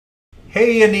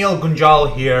Hey, Anil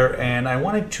Gunjal here, and I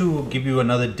wanted to give you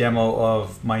another demo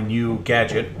of my new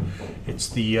gadget. It's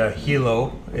the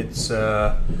Hilo. It's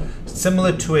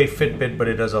similar to a Fitbit, but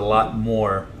it does a lot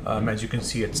more. As you can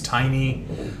see, it's tiny.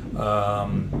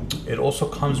 It also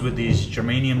comes with these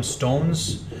germanium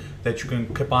stones that you can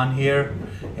clip on here,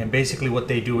 and basically what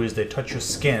they do is they touch your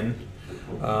skin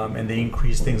and they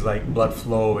increase things like blood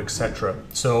flow, etc.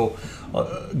 So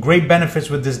great benefits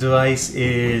with this device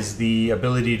is the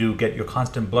ability to get your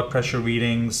constant blood pressure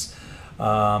readings.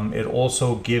 It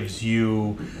also gives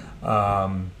you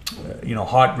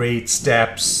heart rate,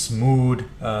 steps, mood.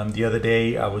 The other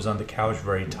day I was on the couch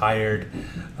very tired.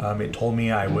 It told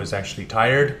me I was actually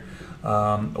tired.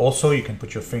 Also, you can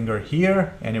put your finger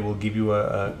here and it will give you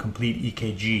a complete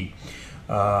EKG.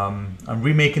 I'm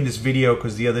remaking this video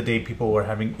because the other day people were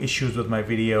having issues with my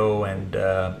video and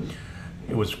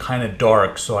it was kind of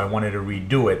dark, so I wanted to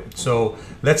redo it. So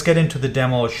let's get into the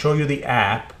demo. I'll show you the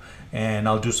app and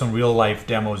I'll do some real life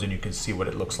demos and you can see what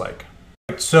it looks like.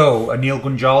 So Anil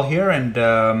Gunjal here, and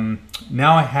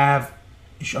now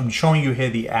I'm showing you here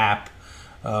the app,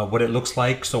 what it looks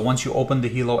like. So once you open the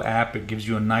Hilo app, it gives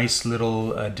you a nice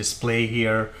little display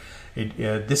here.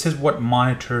 This is what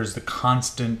monitors the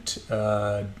constant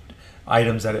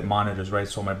items that it monitors, right?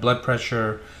 So my blood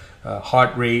pressure,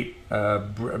 heart rate,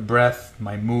 breath,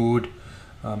 my mood.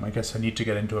 I guess I need to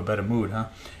get into a better mood, huh?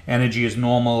 Energy is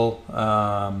normal.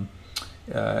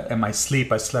 And my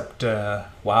sleep, I slept,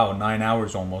 9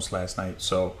 hours almost last night.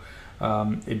 So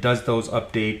it does those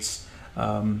updates.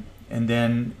 And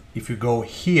then if you go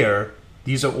here,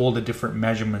 these are all the different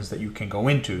measurements that you can go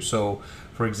into. So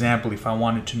for example, if I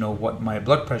wanted to know what my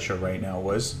blood pressure right now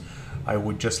was, I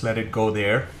would just let it go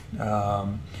there.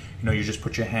 You just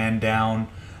put your hand down.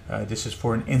 This is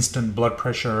for an instant blood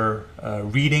pressure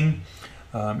reading,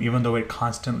 even though it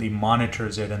constantly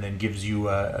monitors it and then gives you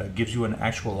an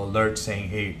actual alert saying,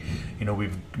 hey,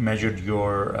 we've measured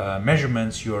your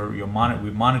measurements, we've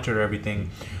monitored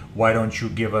everything. Why don't you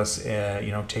give us,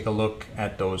 take a look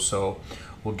at those? So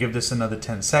we'll give this another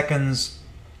 10 seconds.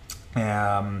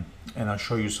 And I'll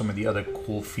show you some of the other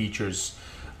cool features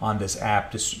on this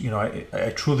app.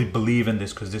 I truly believe in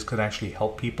this because this could actually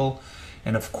help people.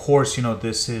 And of course,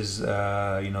 this is,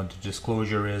 the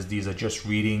disclosure is these are just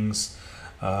readings.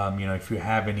 If you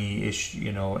have any issue,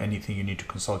 anything, you need to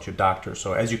consult your doctor.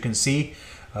 So as you can see,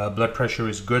 blood pressure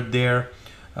is good there.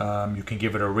 You can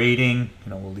give it a rating.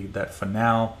 We'll leave that for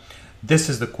now. This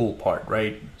is the cool part,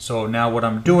 right? So now what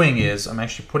I'm doing is I'm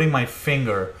actually putting my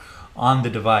finger on the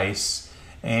device,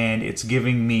 and it's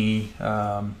giving me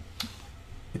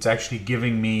it's actually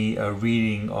giving me a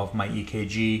reading of my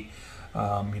EKG.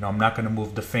 I'm not going to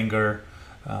move the finger.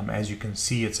 As you can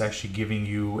see, it's actually giving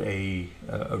you a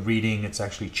reading. It's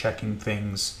actually checking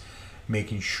things,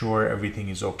 making sure everything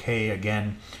is okay.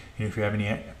 Again, if you have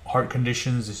any heart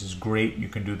conditions, this is great. You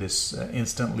can do this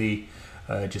instantly.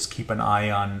 Just keep an eye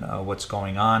on what's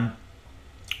going on.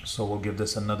 So we'll give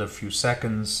this another few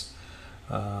seconds.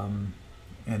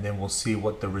 And then we'll see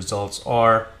what the results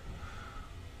are.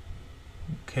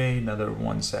 Okay, another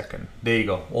 1 second. There you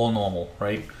go, all normal,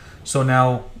 right? So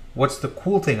now, what's the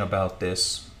cool thing about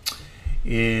this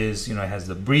is, it has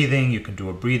the breathing. You can do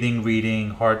a breathing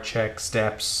reading, heart check,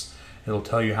 steps. It'll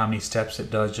tell you how many steps it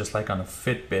does, just like on a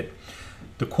Fitbit.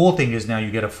 The cool thing is now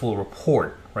you get a full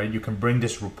report, right? You can bring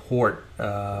this report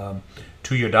to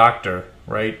your doctor,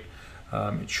 right?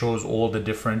 It shows all the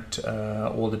different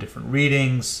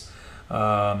readings.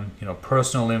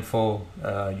 Personal info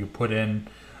you put in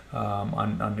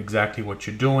on exactly what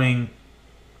you're doing.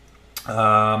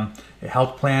 A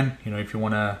health plan, if you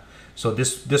want to. So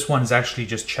this one is actually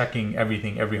just checking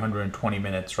everything every 120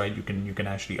 minutes, right? You can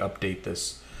actually update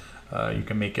this. You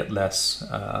can make it less.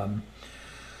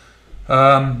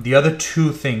 The other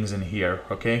two things in here,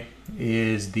 okay,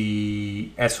 is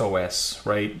the SOS,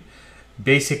 right?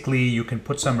 Basically, you can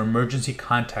put some emergency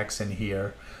contacts in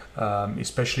here.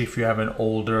 Especially if you have an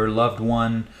older loved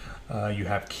one, you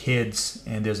have kids,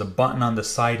 and there's a button on the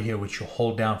side here which you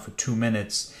hold down for 2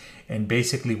 minutes, and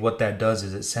basically what that does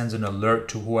is it sends an alert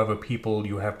to whoever people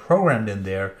you have programmed in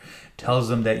there, tells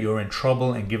them that you're in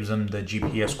trouble and gives them the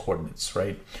GPS coordinates,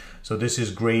 right? So this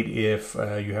is great if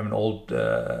you have an old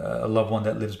a loved one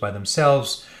that lives by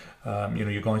themselves.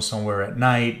 You're going somewhere at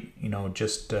night,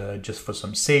 just for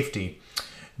some safety.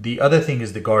 The other thing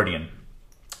is the Guardian.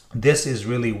 This is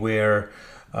really where,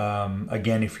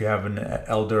 again, if you have an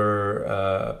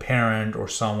elder parent or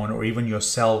someone, or even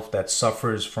yourself that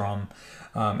suffers from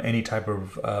any type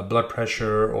of blood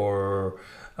pressure or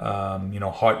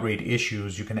heart rate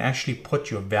issues, you can actually put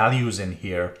your values in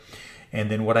here And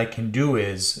then what I can do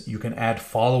is you can add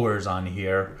followers on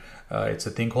here. It's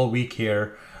a thing called We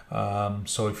Care.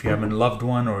 So if you have a loved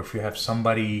one, or if you have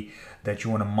somebody that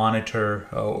you want to monitor,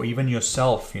 or even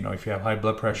yourself, you know, if you have high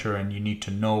blood pressure and you need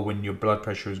to know when your blood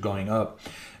pressure is going up,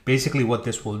 basically what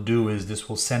this will do is this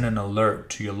will send an alert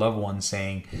to your loved one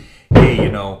saying, hey,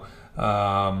 you know,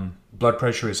 blood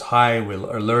pressure is high.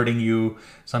 We're alerting you.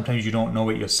 Sometimes you don't know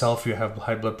it yourself. You have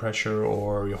high blood pressure,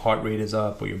 or your heart rate is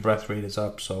up, or your breath rate is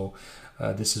up. So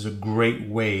this is a great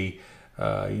way.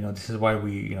 You know, this is why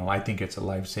I think it's a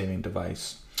life-saving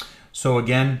device. So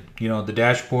again, you know, the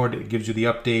dashboard, it gives you the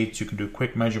updates. You can do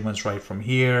quick measurements right from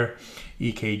here,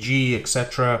 EKG,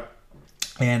 etc.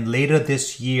 And later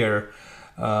this year,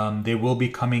 they will be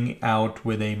coming out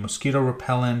with a mosquito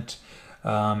repellent,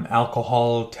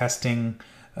 alcohol testing.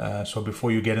 So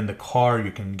before you get in the car,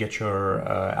 you can get your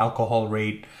alcohol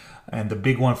rate. And the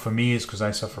big one for me is, because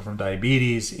I suffer from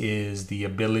diabetes, is the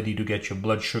ability to get your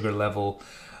blood sugar level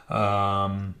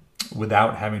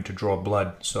without having to draw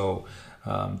blood. So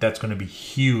that's going to be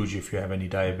huge if you have any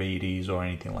diabetes or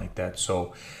anything like that.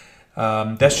 So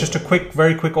that's just a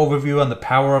very quick overview on the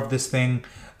power of this thing.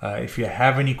 If you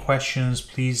have any questions,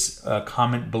 please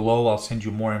comment below. I'll send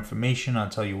you more information. I'll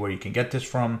tell you where you can get this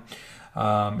from.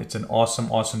 It's an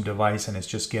awesome device, and it's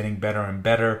just getting better and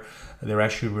better. They're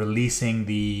actually releasing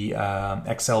the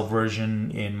XL version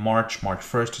in March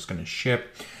 1st. It's going to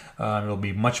ship. It'll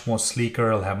be much more sleeker.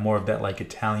 It'll have more of that like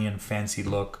Italian fancy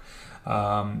look.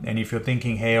 And if you're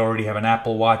thinking, hey, I already have an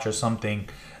Apple Watch or something,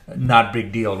 not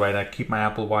big deal, right? I keep my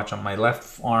Apple Watch on my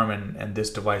left arm and this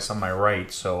device on my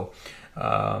right. So,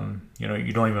 you know,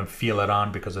 you don't even feel it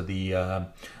on because of the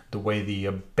way the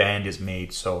band is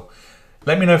made. So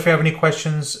let me know if you have any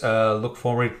questions. Look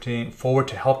forward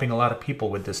to helping a lot of people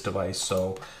with this device.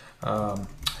 So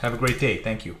have a great day.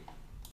 Thank you.